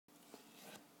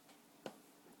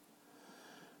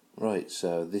Right,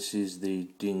 so this is the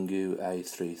Dingoo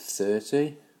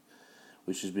A330,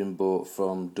 which has been bought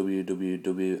from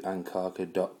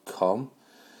www.ankaka.com.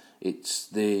 It's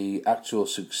the actual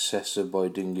successor by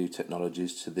Dingoo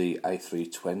Technologies to the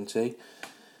A320.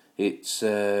 It's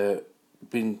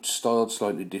been styled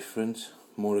slightly different,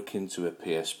 more akin to a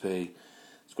PSP.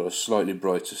 It's got a slightly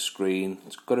brighter screen.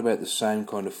 It's got about the same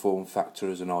kind of form factor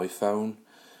as an iPhone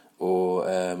or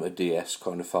a DS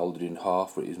kind of folded in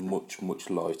half, but it is much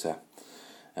lighter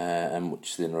and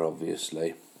much thinner,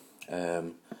 obviously.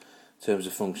 In terms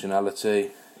of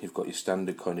functionality, you've got your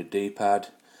standard kind of D-pad,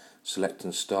 select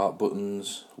and start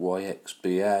buttons,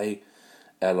 YXBA,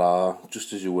 LR,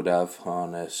 just as you would have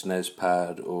on a SNES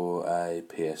pad or a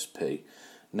PSP.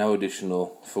 No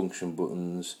additional function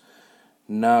buttons,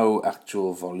 no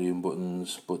actual volume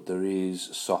buttons, but there is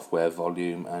software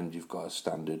volume, and you've got a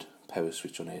standard power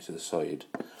switch on here to the side.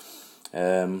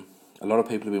 A lot of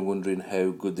people have been wondering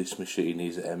how good this machine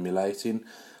is at emulating.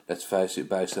 Let's face it,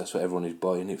 basically that's what everyone is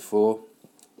buying it for.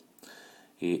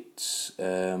 It's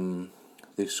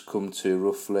this come to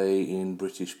roughly in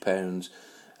British pounds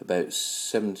about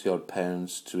 £70 odd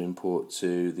to import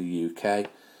to the UK.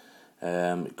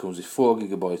 It comes with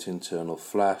 4GB internal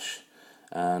flash,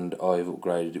 and I've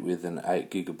upgraded it with an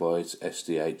 8GB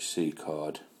SDHC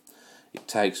card. It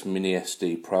takes mini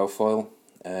SD profile.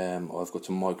 I've got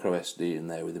a micro SD in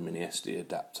there with a mini SD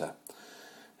adapter.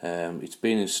 It's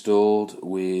been installed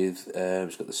with,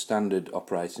 it's got the standard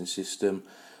operating system,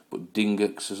 but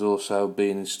Dingoo has also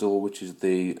been installed, which is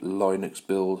the Linux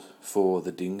build for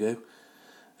the Dingoo.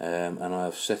 And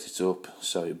I've set it up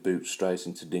so it boots straight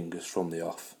into Dingoo from the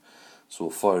off. So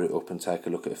we'll fire it up and take a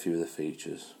look at a few of the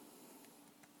features.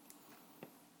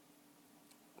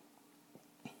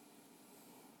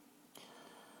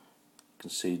 You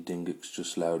can see Dingoo's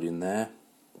just loading there.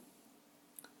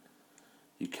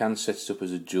 You can set it up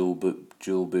as a dual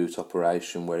boot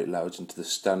operation where it loads into the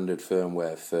standard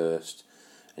firmware first,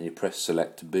 and you press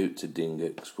select to boot to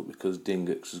Dingoo. But because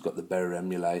Dingoo has got the better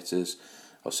emulators,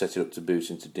 I'll set it up to boot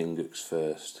into Dingoo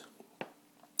first.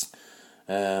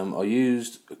 I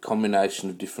used a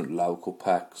combination of different local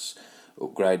packs,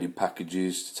 upgraded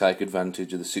packages to take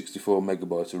advantage of the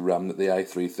 64MB of RAM that the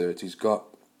A330's got.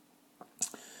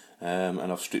 And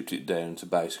I've stripped it down to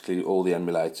basically all the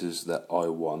emulators that I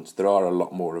want. There are a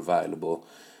lot more available,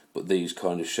 but these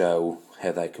kind of show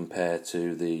how they compare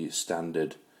to the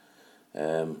standard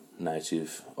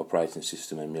native operating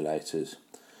system emulators.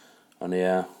 On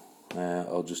here,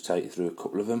 I'll just take you through a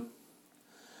couple of them.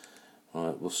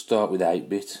 Alright, we'll start with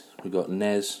 8-bit. We've got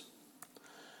NES,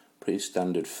 pretty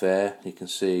standard fare. You can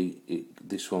see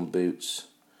this one boots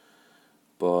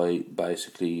by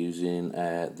basically using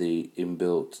the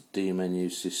inbuilt D menu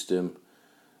system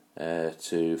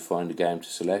to find a game to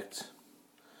select.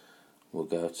 We'll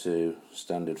go to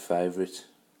standard favourite,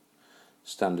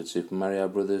 standard Super Mario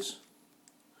Brothers.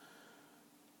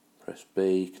 Press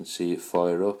B, you can see it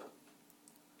fire up.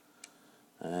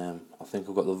 I think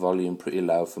I've got the volume pretty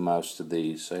low for most of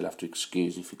these, so you'll have to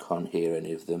excuse if you can't hear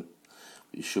any of them.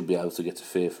 But you should be able to get a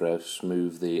feel for how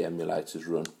smooth the emulators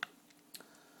run.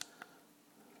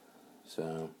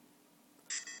 So,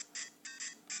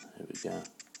 here we go.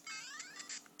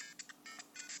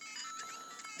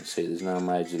 You see there's no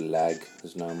major lag,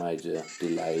 there's no major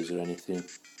delays or anything.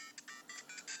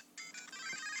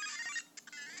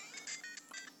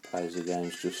 Plays the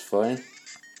games just fine.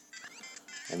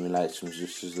 Emulates them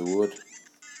just as they would.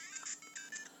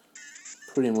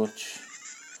 Pretty much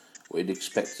what you'd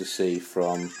expect to see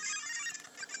from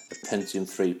a Pentium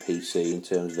 3 PC in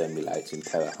terms of emulating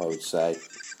power, I would say.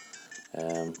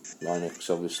 Linux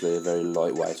obviously a very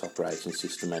lightweight operating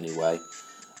system anyway,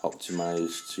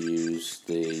 optimised to use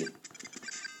the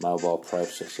mobile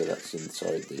processor that's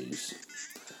inside these.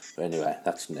 But anyway,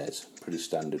 that's NES, pretty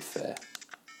standard fare.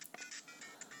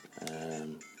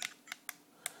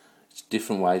 It's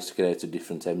different ways to get out of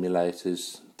different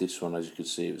emulators. This one, as you can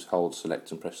see, it was hold,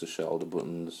 select and press the shoulder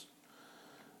buttons,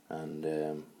 and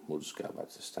we'll just go back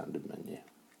to the standard menu.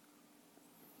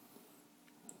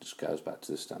 Just goes back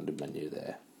to the standard menu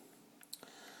there.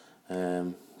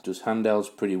 Does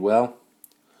handhelds pretty well.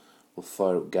 We'll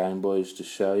fire up Game Boys to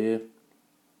show you.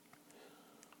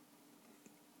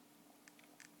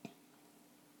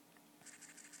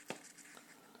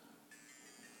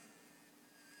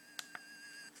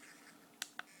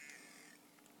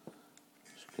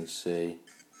 As you can see,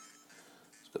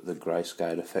 it's got the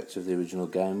grayscale effect of the original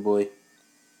Game Boy.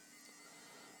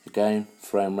 Again,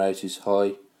 frame rate is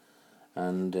high.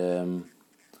 And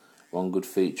one good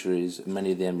feature is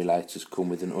many of the emulators come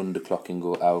with an underclocking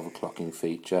or overclocking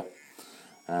feature,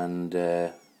 and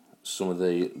some of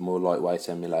the more lightweight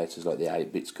emulators like the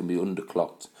 8-bits can be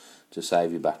underclocked to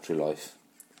save your battery life.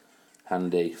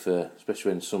 Handy for,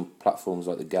 especially when some platforms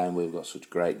like the game where we've got such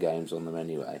great games on them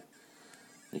anyway.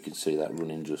 You can see that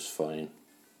running just fine.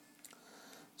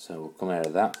 So we'll come out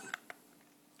of that.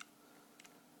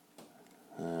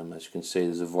 As you can see,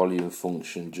 there's a volume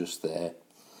function just there.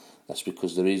 That's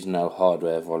because there is no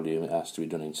hardware volume, it has to be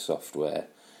done in software.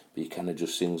 But you can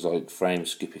adjust things like frame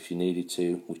skip if you needed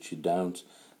to, which you don't.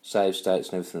 Save states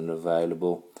and everything are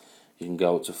available. You can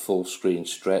go up to full screen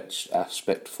stretch,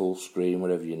 aspect full screen,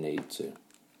 whatever you need to.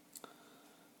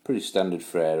 Pretty standard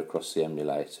fare across the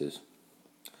emulators.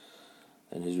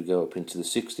 And as we go up into the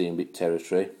 16-bit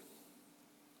territory,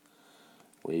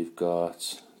 we've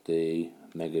got the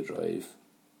Mega Drive.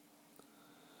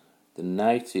 The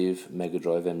native Mega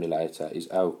Drive emulator is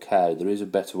okay. There is a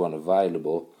better one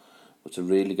available, but to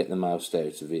really get the most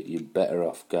out of it, you're better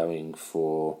off going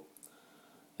for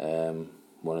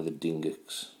one of the Dingoo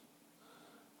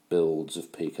builds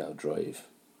of Pico Drive.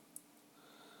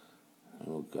 And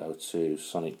we'll go to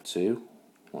Sonic 2,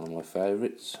 one of my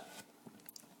favourites.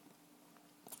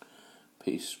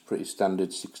 Pretty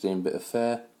standard 16-bit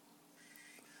affair.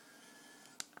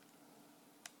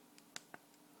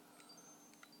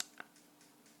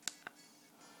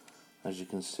 As you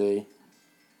can see,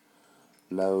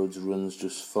 loads, runs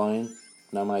just fine,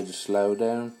 no major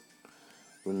slowdown,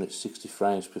 running at 60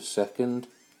 frames per second,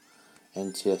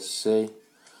 NTSC.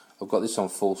 I've got this on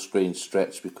full screen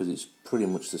stretch because it's pretty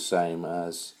much the same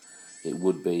as it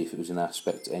would be if it was an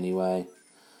aspect anyway.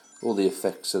 All the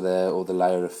effects are there, all the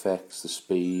layer effects, the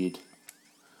speed,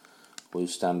 all your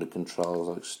standard controls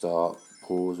like start,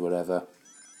 pause, whatever.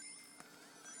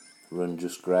 Run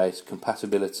just great.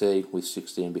 Compatibility with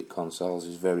 16-bit consoles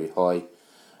is very high.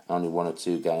 Only one or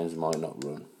two games might not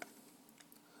run.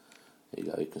 There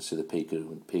you go, you can see the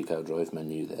Pico Drive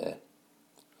menu there.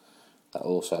 That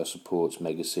also supports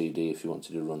Mega CD if you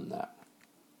wanted to run that.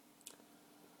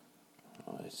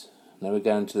 Right, now we're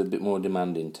going to the bit more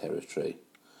demanding territory.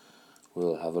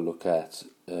 We'll have a look at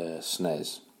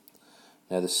SNES.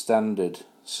 Now the standard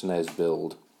SNES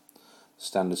build,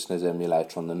 standard SNES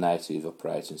emulator on the native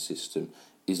operating system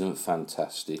isn't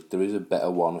fantastic. There is a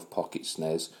better one of Pocket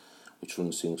SNES which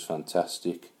runs things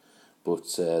fantastic, but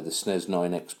the SNES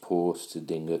 9X port to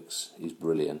Dingoo is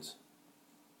brilliant.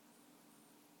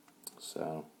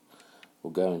 So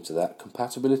we'll go into that.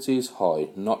 Compatibility is high,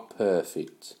 not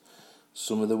perfect.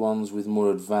 Some of the ones with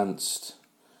more advanced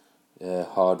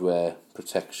hardware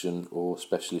protection or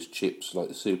specialist chips like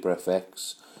the Super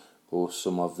FX or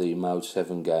some of the Mode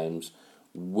 7 games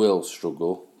will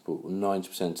struggle, but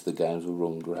 90% of the games will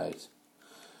run great.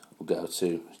 We'll go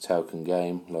to a token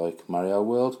game like Mario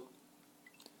World.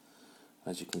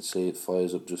 As you can see, it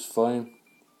fires up just fine.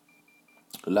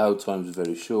 The load times are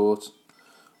very short.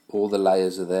 All the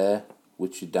layers are there,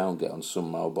 which you don't get on some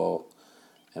mobile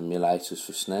emulators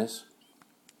for SNES.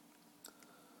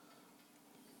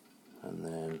 And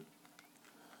then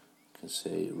you can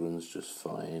see it runs just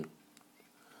fine.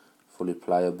 Fully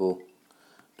playable.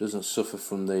 Doesn't suffer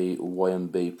from the Y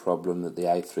and B problem that the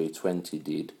A320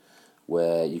 did,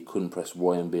 where you couldn't press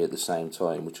Y and B at the same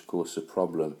time, which of course is a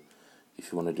problem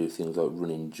if you want to do things like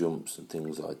running jumps and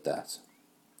things like that.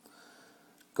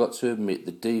 Got to admit,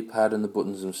 the D-pad and the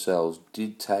buttons themselves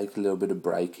did take a little bit of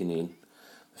breaking in.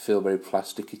 They feel very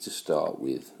plasticky to start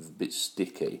with, a bit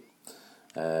sticky,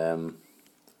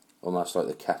 almost like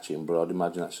they're catching, but I'd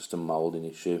imagine that's just a moulding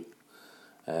issue.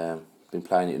 Been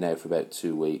playing it now for about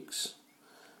 2 weeks.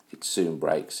 It soon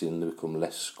breaks in, they become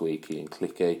less squeaky and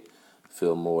clicky,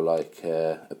 feel more like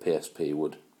a PSP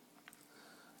would,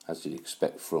 as you'd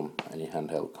expect from any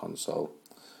handheld console.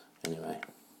 Anyway,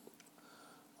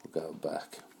 we'll go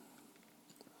back.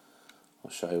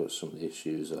 I'll show you what some of the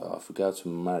issues are. If we go to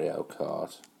Mario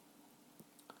Kart,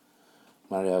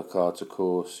 of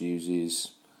course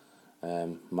uses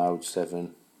Mode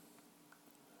 7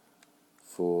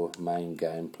 for main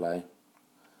gameplay.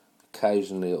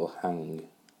 Occasionally it'll hang,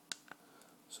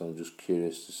 so I'm just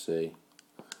curious to see.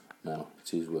 No,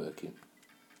 it is working.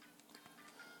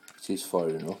 It is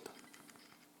firing up.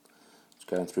 It's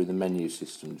going through the menu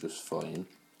system just fine.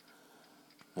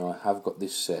 Now I have got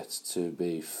this set to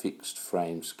be fixed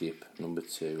frame skip number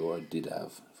 2, or I did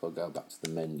have. If I go back to the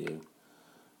menu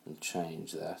and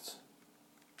change that,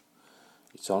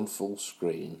 it's on full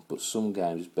screen, but some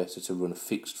games it's better to run a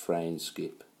fixed frame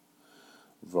skip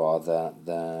rather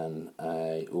than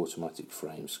a automatic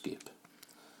frame skip.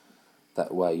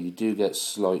 That way you do get a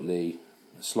slight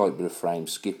bit of frame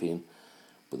skipping,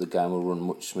 but the game will run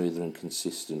much smoother and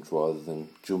consistent rather than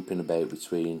jumping about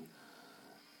between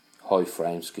high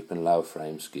frame skip and low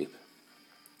frame skip.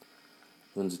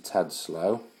 Runs a tad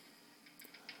slow,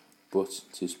 but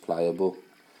it is playable.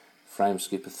 Frame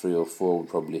skipper 3 or 4 would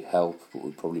probably help, but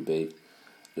would probably be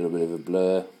a little bit of a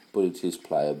blur, but it is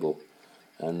playable,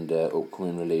 and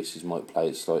upcoming releases might play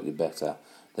it slightly better.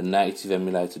 The native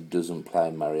emulator doesn't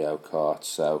play Mario Kart,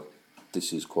 so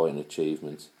this is quite an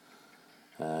achievement.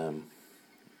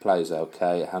 Plays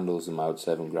okay, it handles the Mode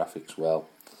 7 graphics well.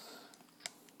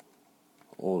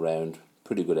 All round,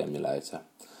 pretty good emulator.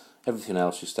 Everything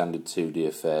else, your standard 2D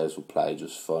affairs, will play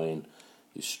just fine.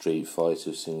 Your Street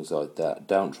Fighters, things like that.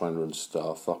 Don't try and run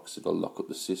Star Fox, it'll lock up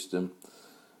the system.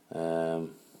 But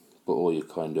all your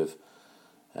kind of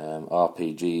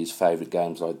RPGs, favourite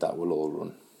games like that will all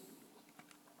run.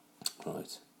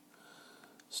 Right.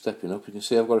 Stepping up, you can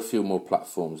see I've got a few more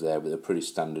platforms there, but they're pretty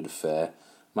standard affair.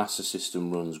 Master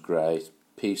System runs great.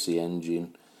 PC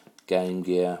Engine, Game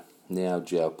Gear, Neo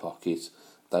Geo Pocket,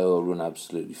 they all run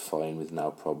absolutely fine with no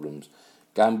problems.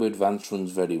 Game Boy Advance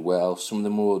runs very well. Some of the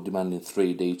more demanding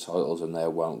 3D titles on there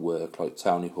won't work, like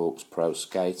Tony Hawk's Pro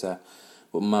Skater,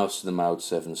 but most of the Mode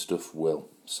 7 stuff will.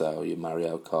 So your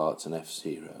Mario Karts and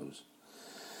F-Zeros.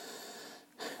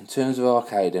 In terms of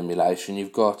arcade emulation,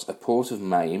 you've got a port of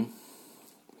MAME,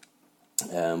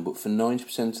 but for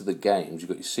 90% of the games, you've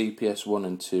got your CPS 1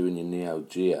 and 2 and your Neo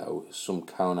Geo, some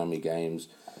Konami games.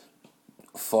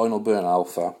 Final Burn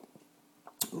Alpha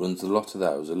runs a lot of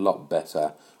those a lot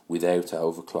better without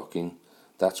overclocking.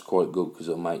 That's quite good because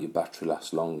it'll make your battery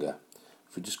last longer.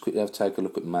 If we just quickly take a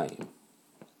look at MAME.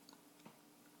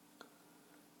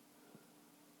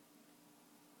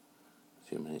 A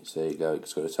few minutes, there you go.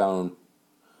 It's got its own,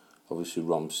 obviously,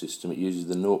 ROM system. It uses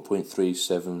the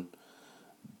 0.37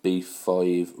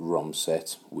 B5 ROM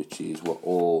set, which is what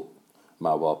all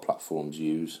mobile platforms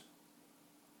use.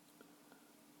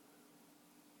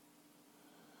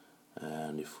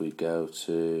 And if we go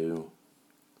to,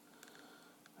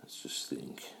 let's just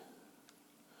think,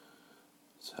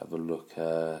 let's have a look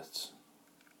at,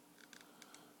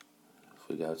 if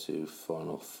we go to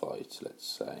Final Fight, let's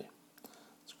say,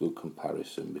 it's a good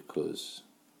comparison because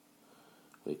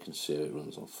we can see it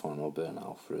runs on Final Burn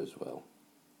Alpha as well.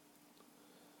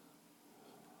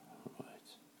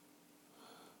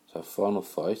 So Final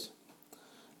Fight,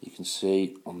 you can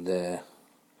see on there,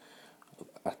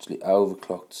 I've actually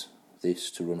overclocked this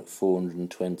to run at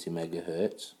 420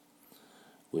 megahertz,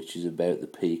 which is about the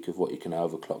peak of what you can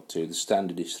overclock to. The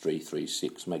standard is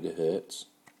 336 megahertz.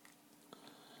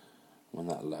 When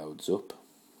that loads up,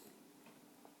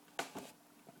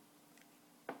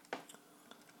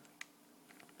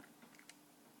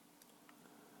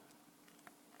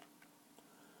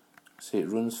 see it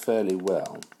runs fairly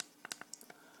well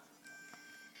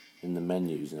in the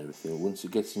menus and everything. Once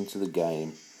it gets into the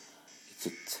game, it's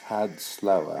a tad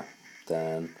slower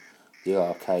than the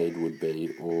arcade would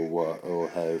be, or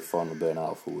how Final Burn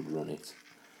Alpha would run it.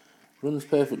 Runs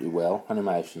perfectly well.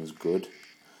 Animation's good.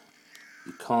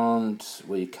 You can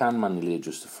manually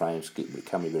adjust the frame skip, but it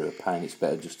can be a bit of a pain. It's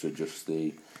better just to adjust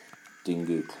the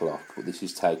Dingoo clock, but this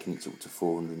is taking it up to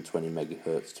 420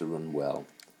 megahertz to run well.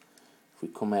 If we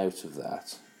come out of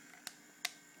that,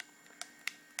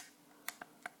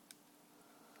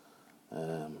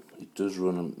 it does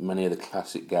run many of the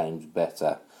classic games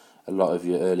better. A lot of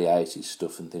your early 80s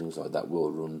stuff and things like that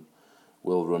will run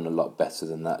a lot better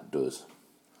than that does.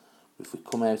 But if we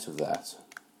come out of that,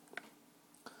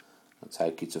 I'll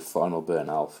take you to Final Burn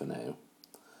Alpha now.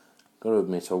 Got to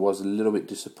admit, I was a little bit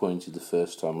disappointed the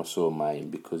first time I saw MAME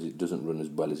because it doesn't run as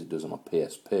well as it does on my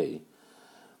PSP.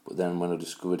 But then when I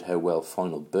discovered how well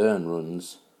Final Burn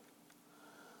runs,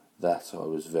 that I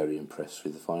was very impressed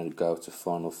with. If I go to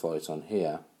Final Fight on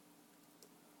here,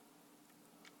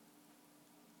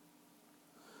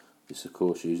 this of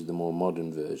course uses the more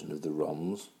modern version of the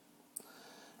ROMs.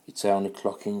 It's only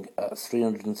clocking at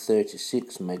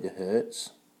 336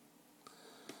 megahertz,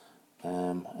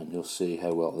 and you'll see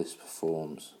how well this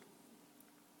performs.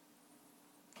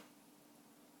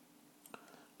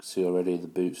 See already the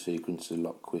boot sequence is a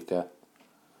lot quicker.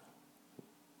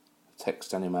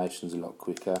 Text animation's a lot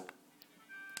quicker.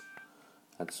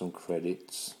 Add some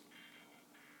credits.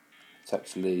 It's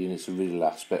actually in its original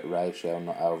aspect ratio,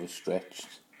 not overstretched.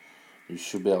 You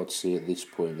should be able to see at this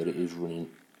point that it is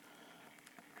running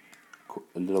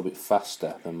a little bit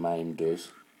faster than MAME does,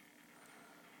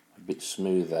 a bit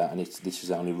smoother, and this is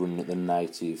only running at the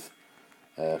native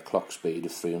clock speed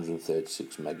of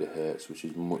 336 megahertz, which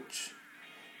is much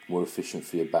more efficient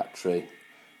for your battery,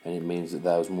 and it means that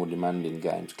those more demanding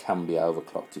games can be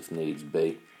overclocked if needs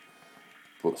be.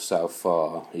 But so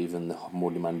far, even the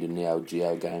more demanding Neo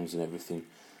Geo games and everything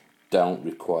don't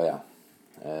require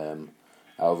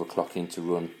overclocking to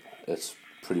run at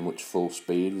pretty much full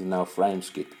speed with no frame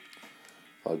skip.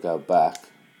 If I go back,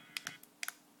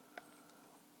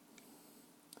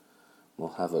 we'll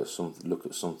have a look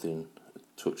at something a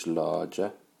touch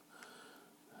larger.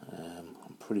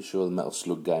 I'm pretty sure the Metal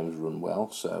Slug games run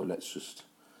well, so let's just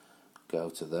go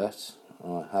to that.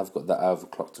 I have got that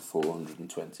overclocked to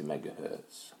 420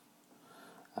 megahertz.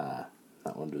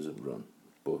 That one doesn't run,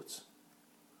 but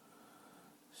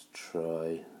let's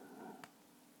try.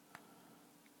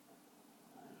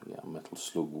 Yeah, Metal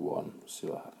Slug 1, see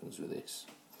what happens with this.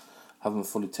 Haven't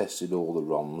fully tested all the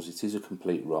ROMs. It is a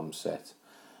complete ROM set,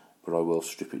 but I will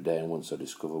strip it down once I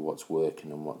discover what's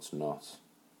working and what's not.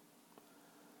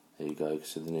 There you go, you can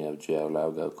see the Neo Geo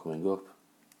logo coming up.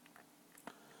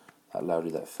 That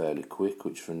loaded that fairly quick,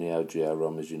 which for Neo Geo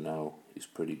ROM, as you know, is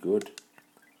pretty good.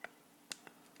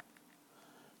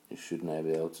 You should now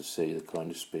be able to see the kind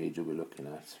of speed you'll be looking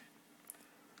at.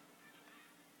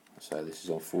 So this is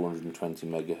on 420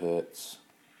 megahertz,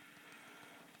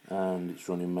 and it's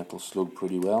running Metal Slug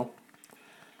pretty well.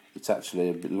 It's actually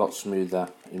a lot smoother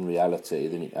in reality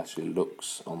than it actually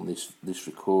looks on this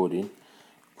recording.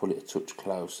 Pull it a touch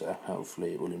closer,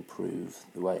 hopefully it will improve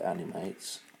the way it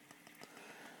animates.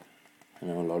 I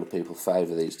know a lot of people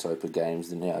favour these type of games,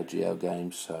 the Neo Geo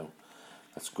games, so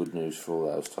that's good news for all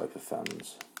those type of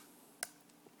fans.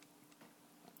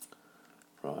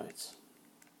 Right.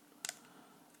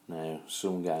 Now,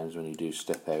 some games when you do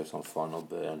step out on Final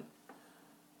Burn,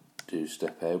 do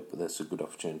step out, but that's a good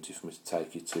opportunity for me to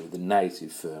take you to the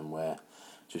native firmware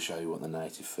to show you what the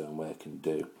native firmware can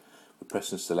do. With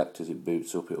press and select as it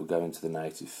boots up, it will go into the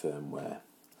native firmware.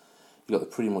 You've got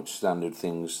the pretty much standard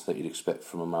things that you'd expect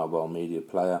from a mobile media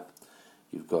player.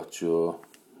 You've got your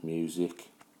music.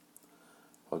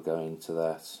 I'll go into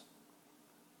that.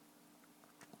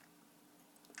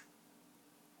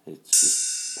 It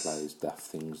just plays daft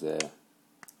things there.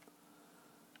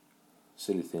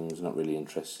 Silly things, not really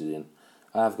interested in.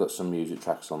 I've got some music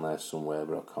tracks on there somewhere,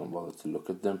 but I can't bother to look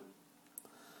at them.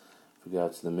 If we go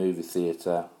to the movie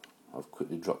theatre, I've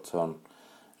quickly dropped on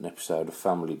an episode of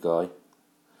Family Guy.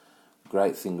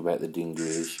 Great thing about the Dingoo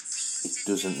is it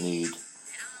doesn't need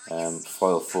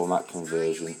file format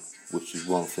conversion, which is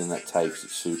one thing that takes it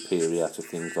superior to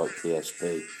things like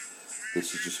PSP.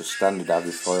 This is just a standard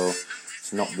AVI file.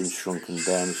 It's not been shrunken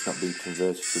down, it's not been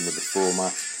converted to another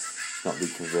format, it's not been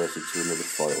converted to another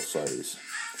file size.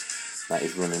 That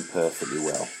is running perfectly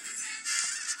well.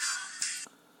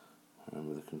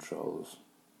 Remember the controls.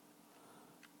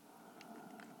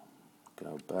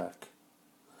 Go back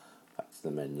to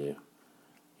the menu.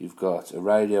 You've got a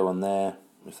radio on there,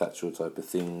 if that's your type of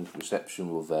thing. Reception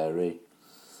will vary.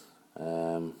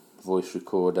 Voice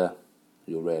recorder,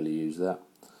 you'll rarely use that.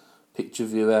 Picture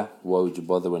viewer, why would you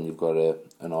bother when you've got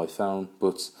an iPhone?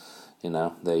 But, you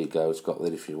know, there you go, it's got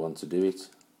that if you want to do it.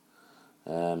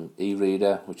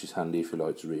 E-reader, which is handy if you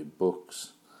like to read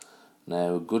books.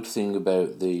 Now, a good thing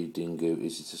about the Dingoo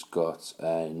is it has got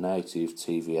a native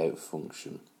TV out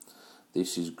function.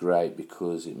 This is great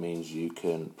because it means you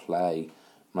can play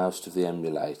most of the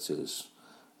emulators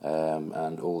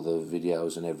and all the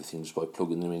videos and everything just by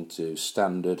plugging them into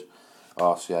standard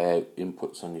RCA out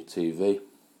inputs on your TV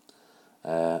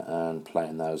and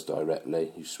playing those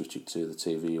directly. You switch it to the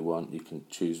TV you want. You can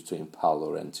choose between PAL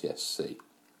or NTSC.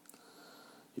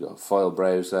 You've got a file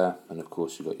browser, and of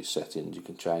course you've got your settings. You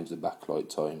can change the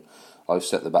backlight time. I've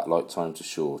set the backlight time to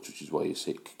short, which is why you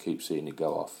keep seeing it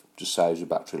go off. Just saves your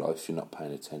battery life if you're not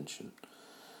paying attention.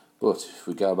 But if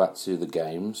we go back to the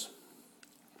games,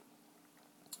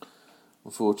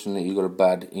 unfortunately you've got a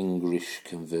bad English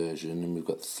conversion, and we've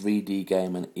got 3D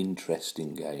game and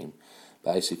interesting game.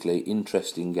 Basically,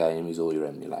 interesting game is all your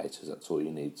emulators, that's all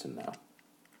you need to know.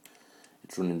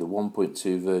 It's running the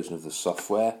 1.2 version of the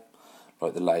software,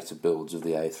 like the later builds of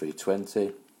the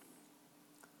A320.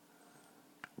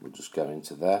 We'll just go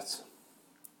into that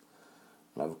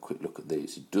and have a quick look at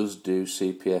these. It does do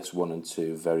CPS 1 and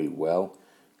 2 very well,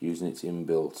 using its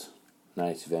inbuilt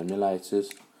native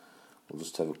emulators. We'll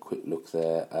just have a quick look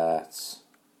there at,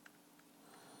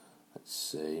 let's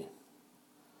see,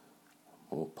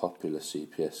 more popular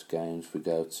CPS games. We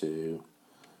go to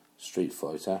Street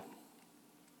Fighter.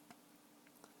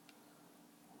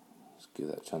 Let's give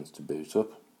that a chance to boot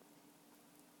up.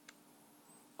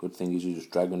 Good thing is you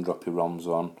just drag and drop your ROMs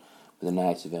on with the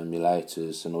native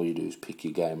emulators, and all you do is pick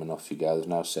your game and off you go. There's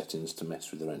no settings to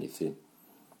mess with or anything.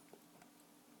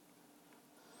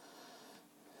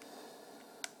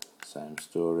 Same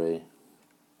story.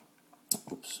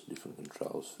 Oops, different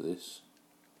controls for this.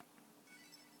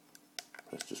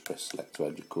 Just press select to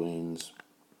add your coins.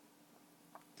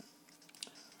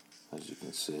 As you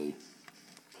can see,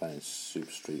 playing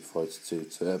Super Street Fighter 2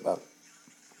 Turbo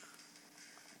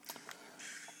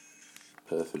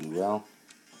perfectly well.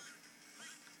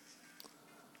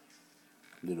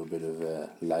 A little bit of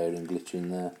layering glitch in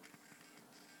there.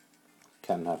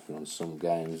 Can happen on some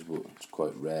games, but it's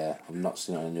quite rare. I've not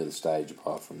seen it on any other stage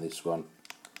apart from this one.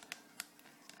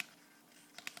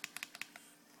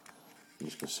 You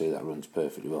just can see that runs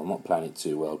perfectly well. I'm not playing it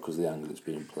too well because of the angle it's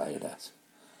being played at,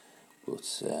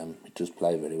 but it does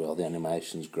play very well. The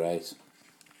animation's great.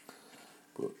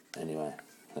 But anyway,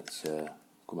 let's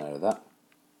come out of that.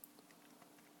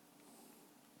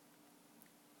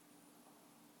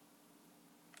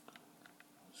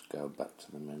 Let's go back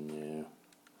to the menu.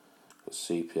 Got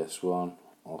CPS 1.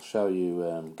 I'll show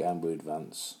you Game Boy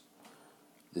Advance.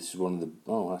 This is one of the...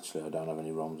 Oh, actually, I don't have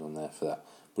any ROMs on there for that.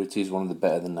 But it is one of the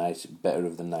better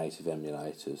of the native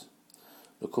emulators.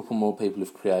 A couple more people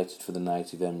have created for the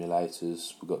native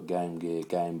emulators. We've got Game Gear,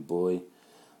 Game Boy.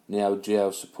 Neo Geo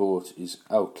support is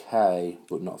okay,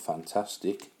 but not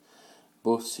fantastic.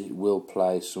 But it will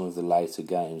play some of the later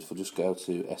games. If I just go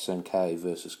to SNK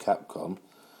versus Capcom,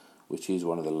 which is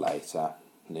one of the later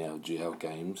Neo Geo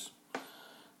games.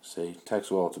 See, it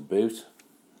takes a while to boot,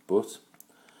 but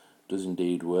does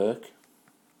indeed work.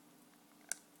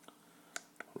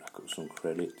 Rack up some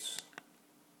credits.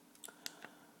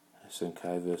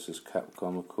 SNK versus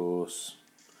Capcom, of course,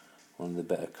 one of the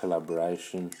better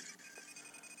collaboration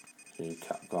between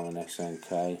Capcom and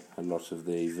SNK. A lot of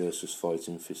the versus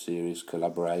fighting for series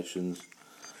collaborations.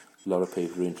 A lot of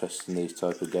people are interested in these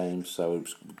type of games, so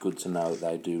it's good to know that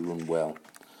they do run well.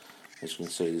 As you can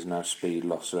see, there's no speed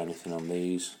loss or anything on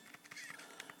these.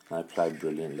 They play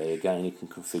brilliantly. Again, you can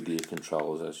configure your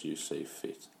controls as you see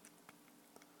fit.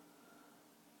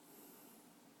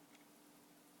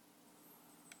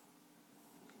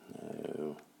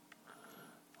 Now,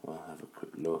 we'll have a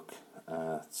quick look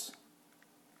at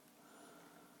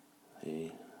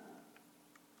the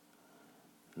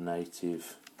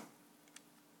native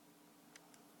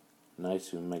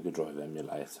Mega Drive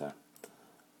emulator.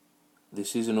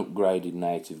 This is an upgraded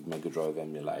native Mega Drive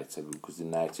emulator because the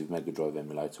native Mega Drive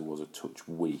emulator was a touch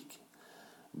weak,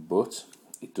 but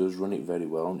it does run it very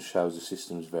well and it shows the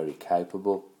system's very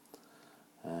capable.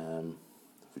 If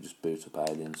we just boot up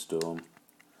Alien Storm,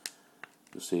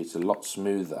 you'll see it's a lot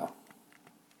smoother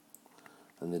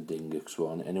than the Dingoo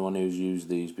one. Anyone who's used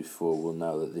these before will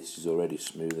know that this is already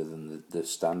smoother than the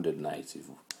standard native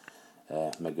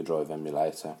Mega Drive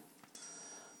emulator.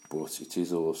 But it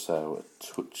is also a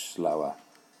touch slower.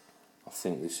 I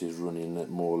think this is running at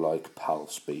more like PAL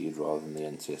speed rather than the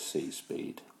NTSC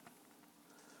speed.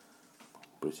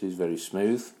 But it is very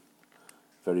smooth,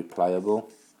 very playable,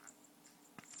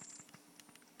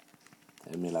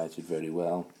 emulated very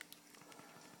well.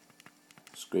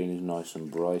 Screen is nice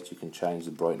and bright. You can change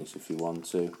the brightness if you want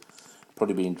to.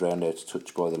 Probably being drowned out a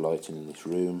touch by the lighting in this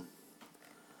room,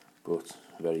 but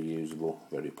very usable,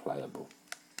 very playable.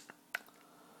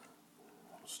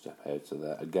 Step out of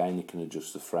that. Again, you can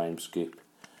adjust the frame skip,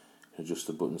 you can adjust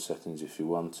the button settings if you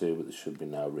want to, but there should be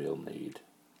no real need.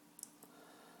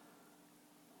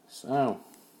 So,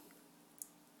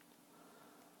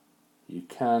 you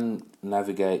can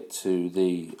navigate to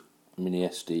the mini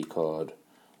SD card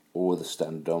or the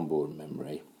standard onboard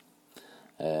memory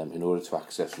in order to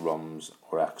access ROMs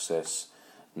or access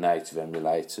native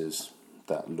emulators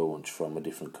that launch from a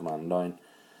different command line.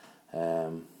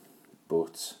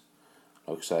 But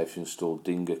like I say, if you install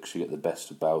Dingoo, you get the best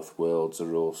of both worlds. There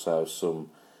are also some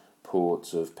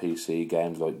ports of PC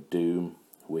games like Doom,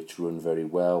 which run very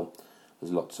well.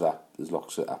 There's lots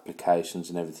of applications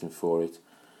and everything for it.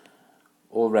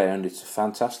 All round, it's a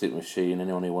fantastic machine.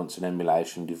 Anyone who wants an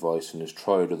emulation device and has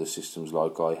tried other systems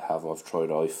like I have, I've tried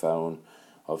iPhone,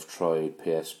 I've tried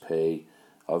PSP,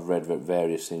 I've read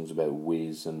various things about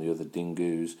Wiz and the other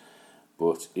Dingoos.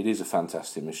 But it is a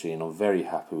fantastic machine. I'm very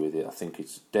happy with it. I think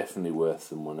it's definitely worth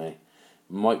the money.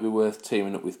 It might be worth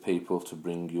teaming up with people to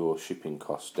bring your shipping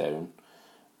costs down,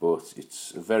 but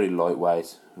it's a very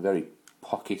lightweight, very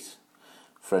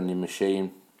pocket-friendly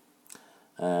machine.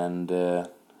 And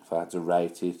if I had to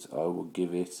rate it, I would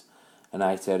give it an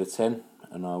 8 out of 10.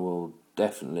 And I will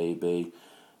definitely be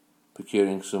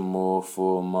procuring some more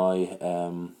for my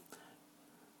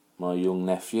my young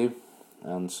nephew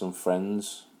and some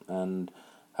friends, and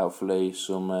hopefully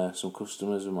some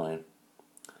customers of mine.